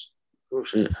match? Oh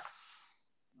shit.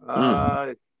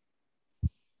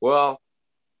 Well,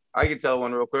 I can tell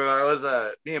one real quick. I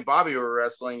was me and Bobby were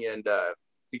wrestling, and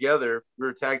together we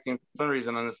were tag team for some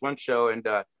reason on this one show, and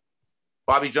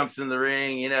Bobby jumps in the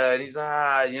ring, you know, and he's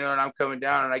and I'm coming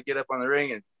down, and I get up on the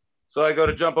ring, and so I go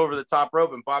to jump over the top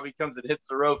rope, and Bobby comes and hits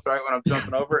the ropes right when I'm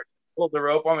jumping over it, pulled the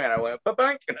rope on me, and I went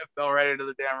ba-bunk, and I fell right into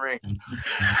the damn ring.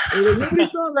 Nobody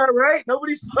saw that, right?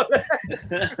 Nobody saw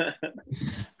that.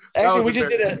 Actually, we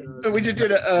just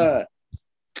did a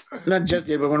not just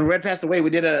did, but when Red passed away, we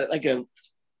did a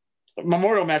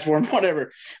memorial match for him,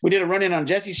 whatever. We did a run-in on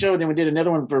Jesse's show, then we did another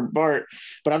one for Bart.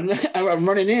 But I'm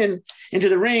running into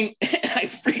the ring, and I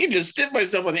freaking just stiffed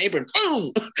myself on the apron.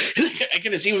 Boom! I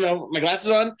couldn't see with my glasses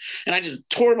on, and I just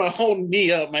tore my whole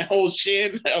knee up, my whole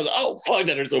shin. I was like, oh, fuck,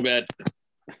 that hurt so bad.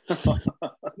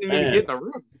 You didn't get in the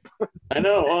room. I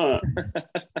know.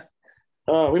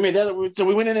 We made that. So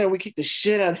we went in there and we kicked the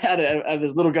shit out of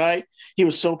this little guy. He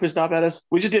was so pissed off at us.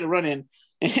 We just did a run-in.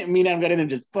 And me and Adam got in there and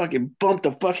just fucking bumped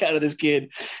the fuck out of this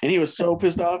kid. And he was so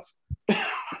pissed off. He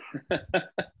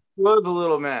was a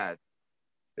little mad.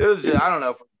 It was just, I don't know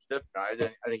if it was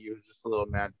different. I think he was just a little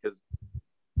mad because,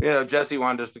 Jesse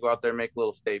wanted us to go out there and make a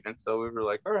little statement. So we were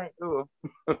like, all right, cool.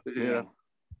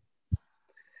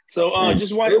 So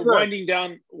just winding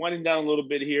down a little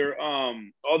bit here.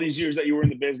 All these years that you were in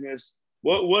the business,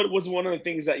 what was one of the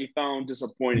things that you found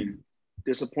disappointing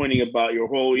about your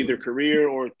whole either career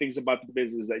or things about the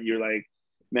business that you're like,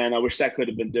 man, I wish that could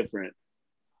have been different?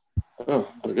 Oh,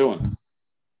 that's a good one.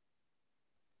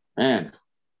 Man.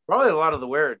 Probably a lot of the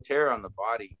wear and tear on the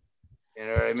body. You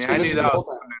know what I mean? I knew that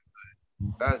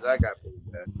got pretty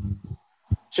bad.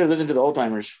 Should have listened to the old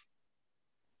timers.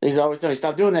 He's always telling me,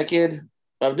 stop doing that, kid.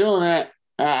 Stop doing that.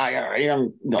 I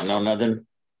don't know nothing.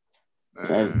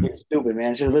 It's stupid,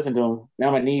 man. Should have listened to him.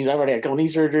 Now my knees, I've already had a couple knee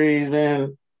surgeries,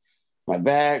 man. My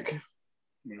back.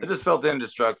 I just felt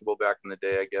indestructible back in the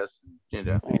day, I guess. You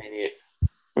know.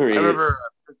 I remember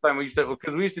first time we used to,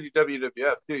 because we used to do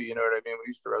WWF too. You know what I mean? We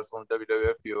used to wrestle in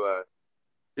WWF too.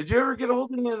 Did you ever get a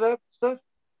hold of any of that stuff?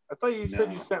 I thought you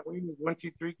said you sent me 1,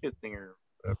 2, 3 Kid thing or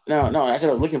whatever. No. I said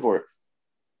I was looking for it.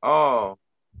 Oh,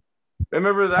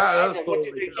 remember that? That was cool. 1,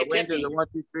 2, 3 Kid went to the 1,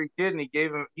 2, 3 Kid, and he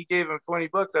gave him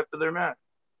 $20 after their match.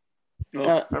 I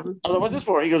was like, what's this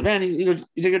for? He goes, man, he goes,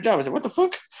 you did a good job. I said, what the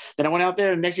fuck? Then I went out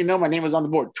there, and next thing you know, my name was on the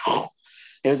board.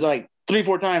 It was like 3,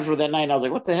 4 times for that night. And I was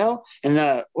like, what the hell? And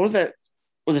what was that?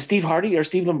 Was it Steve Hardy or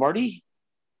Steve Lombardi?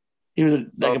 He was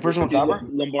a personal shopper.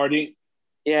 Lombardi.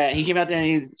 Yeah, he came out there and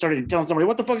he started telling somebody,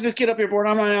 what the fuck is this kid up here for?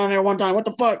 I'm not on there one time. What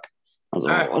the fuck? I was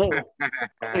like, whatever.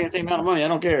 I'm paying the same amount of money. I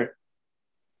don't care.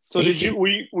 So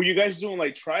were you guys doing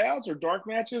like tryouts or dark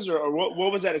matches or what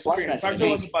was that experience? Talk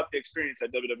to us about the experience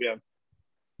at WWF.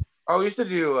 Oh, we used to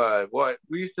do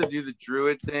we used to do the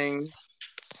Druid thing.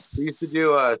 We used to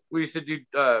do I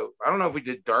don't know if we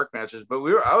did dark matches, but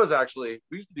we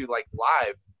used to do like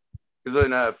live, because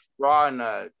when Raw and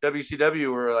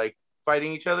WCW were like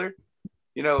fighting each other,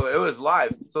 you know, it was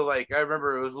live. So like I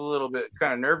remember it was a little bit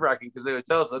kind of nerve-wracking, because they would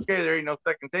tell us, okay, there ain't no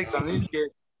second takes on these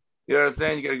kids. You know what I'm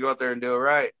saying? You got to go out there and do it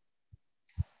right.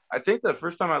 I think the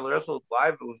first time I wrestled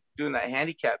live was doing that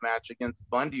handicap match against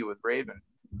Bundy with Raven.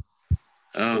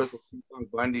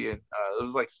 Bundy, and it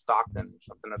was like Stockton or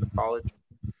something at the college.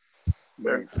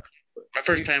 There. My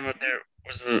first time out there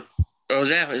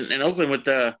was in Oakland with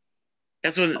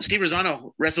that's when Steve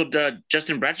Rosano wrestled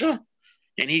Justin Bradshaw,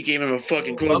 and he gave him a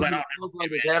fucking clothesline on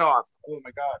his head off. Oh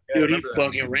my god, dude, he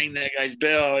fucking rang that guy's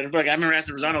bell, and fuck, I remember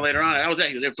asking Rosano later on. How was that?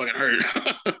 He was fucking hurt.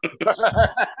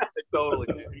 Totally.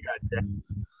 You got that.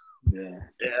 Yeah,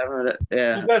 I remember that.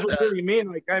 Yeah, you guys were pretty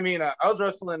mean. Like, I mean, I was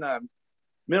wrestling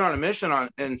Men on a Mission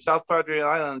in South Padre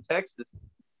Island, Texas,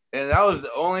 and that was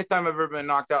the only time I've ever been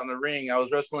knocked out in the ring. I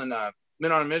was wrestling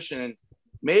Men on a Mission, and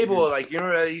Mabel, like, you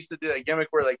know, I used to do that gimmick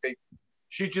where like they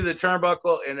shoot you the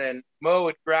turnbuckle, and then Mo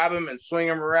would grab him and swing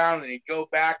him around, and he'd go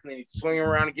back, and then he'd swing him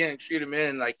around again and shoot him in,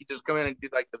 and like he'd just come in and do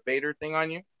like the Vader thing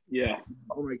on you. Yeah.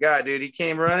 Oh my god, dude, he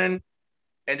came running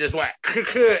and just went,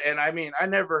 and I mean, I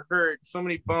never heard so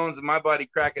many bones in my body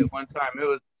crack at one time. It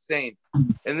was insane.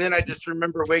 And then I just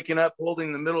remember waking up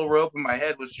holding the middle rope, and my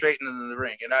head was straightened in the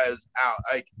ring, and I was out.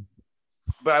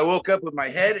 But I woke up with my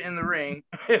head in the ring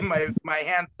and my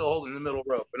hand still holding the middle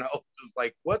rope, and I was just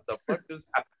like, what the fuck just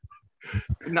happened?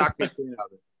 It knocked me clean out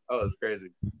of it. Oh, it was crazy.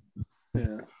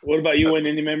 Yeah. What about you? And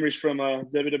any memories from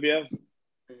WWF?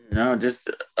 No,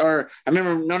 I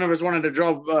remember none of us wanted to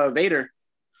draw Vader.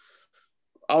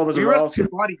 All of us were all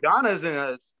Bloody Donnas,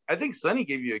 and I think Sonny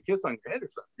gave you a kiss on your head or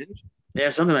something, didn't you? Yeah,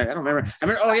 something like that. I don't remember. I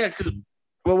remember. Oh yeah,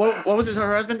 well, what was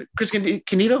her husband? Chris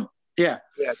Candido? Yeah.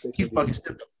 Yeah. He fucking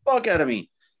stepped the fuck out of me,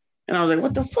 and I was like,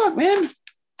 "What the fuck, man?"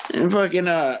 And fucking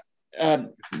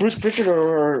Bruce Pritchard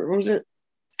or what was it?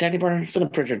 Tag team partner, son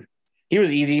of Pritchard. He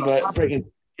was easy, but freaking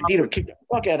Candido kicked the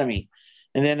fuck out of me.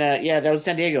 And then that was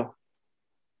San Diego.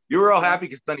 You were all happy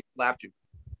because Sonny slapped you.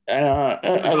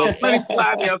 Sonny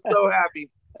slapped me. I'm so happy.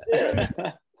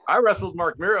 I wrestled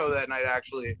Mark Miro that night,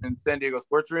 actually, in San Diego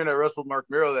Sports Arena. I wrestled Mark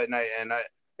Miro that night, and I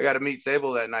got to meet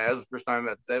Sable that night. That was the first time I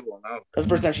met Sable. That's the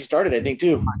first time she started, I think,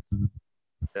 too.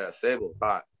 Yeah, Sable was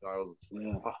hot.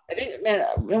 I think, man,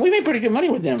 we made pretty good money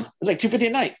with them. It was like $250 a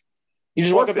night. You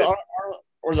just walk up to Arnold,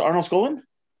 or was it Arnold Skolin?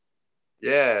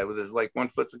 Yeah, with his like 1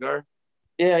 foot cigar.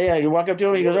 Yeah. You walk up to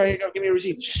him, he goes, "All right, here you go, give me a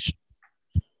receipt."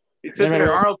 He'd sit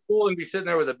there, Arnold Skolin be sitting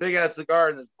there with a big ass cigar,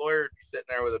 and this lawyer would be sitting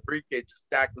there with a briefcase just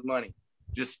stacked with money,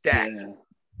 just stacked. Yeah.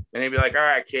 And he'd be like, "All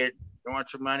right, kid, you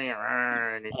want your money?"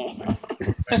 And he'd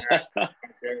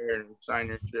sign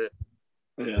your shit.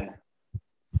 Yeah.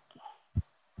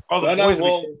 All the boys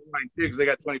would be mine too, because they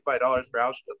got $25 for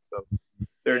house shows. So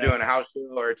they're doing a house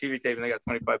show or a TV tape, and they got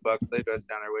 $25. They dress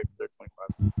down there waiting for their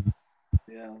 $25.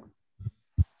 Yeah.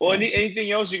 Well, anything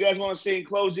else you guys want to say in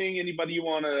closing? Anybody you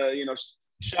want to,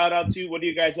 shout out to? What are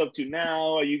you guys up to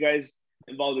now? Are you guys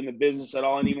involved in the business at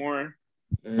all anymore?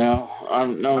 No,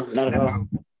 no, not at all.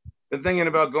 Been thinking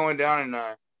about going down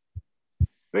and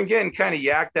been getting kind of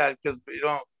yacked at because we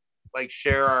don't like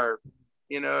share our,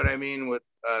 you know what I mean, with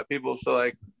people. So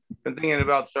like, been thinking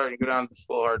about starting to go down to the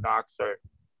School of Hard Knocks, start,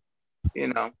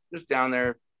 just down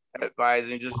there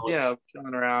advising, just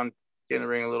chilling around, getting in the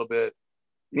ring a little bit.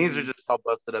 Knees are just all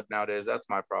busted up nowadays. That's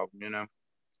my problem,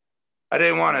 I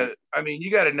didn't want to. I mean,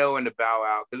 you got to know when to bow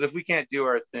out, because if we can't do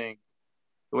our thing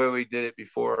the way we did it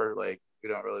before, like, we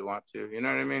don't really want to. You know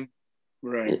what I mean?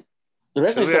 Right. The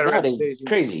rest of the stuff nowadays is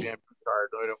crazy.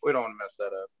 We don't want to mess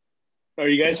that up. Are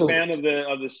you guys fan of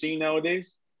the scene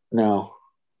nowadays? No.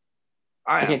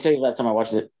 I can't tell you the last time I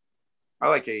watched it. I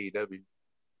like AEW. Okay.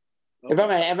 If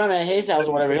I'm at his house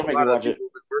or whatever, he'll make me watch it.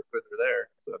 Work with her there,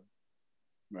 so.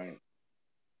 Right.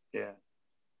 Yeah.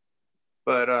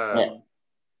 But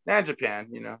not Japan,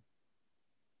 you know.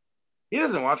 He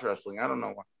doesn't watch wrestling. I don't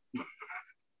know why.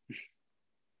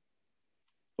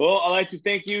 Well, I'd like to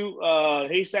thank you,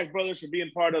 Haystack Brothers, for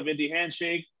being part of Indie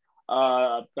Handshake.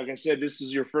 Like I said, this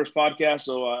is your first podcast,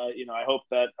 so I hope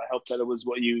that it was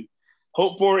what you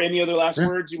hoped for. Any other last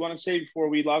words you want to say before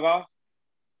we log off?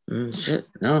 Shit,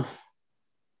 no.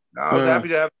 I was happy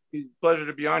to have the pleasure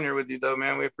to be on here with you, though,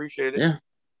 man. We appreciate it. Yeah.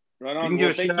 Right on.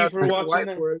 Well, thank you for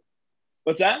watching.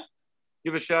 What's that?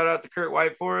 Give a shout out to Kurt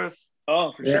White for us.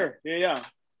 Oh, for sure. Yeah.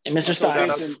 And Mr.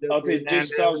 Styles. I'll take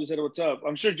Jason Styles just said what's up.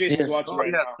 I'm sure Jason's watching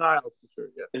right now. Styles for sure,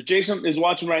 yeah. If Jason is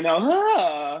watching right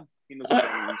now, he knows what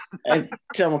that means.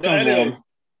 Tell him, anyway,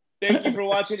 thank you for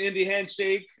watching Indie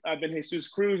Handshake. I've been Jesus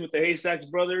Cruz with the Haystacks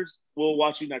Brothers. We'll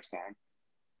watch you next time.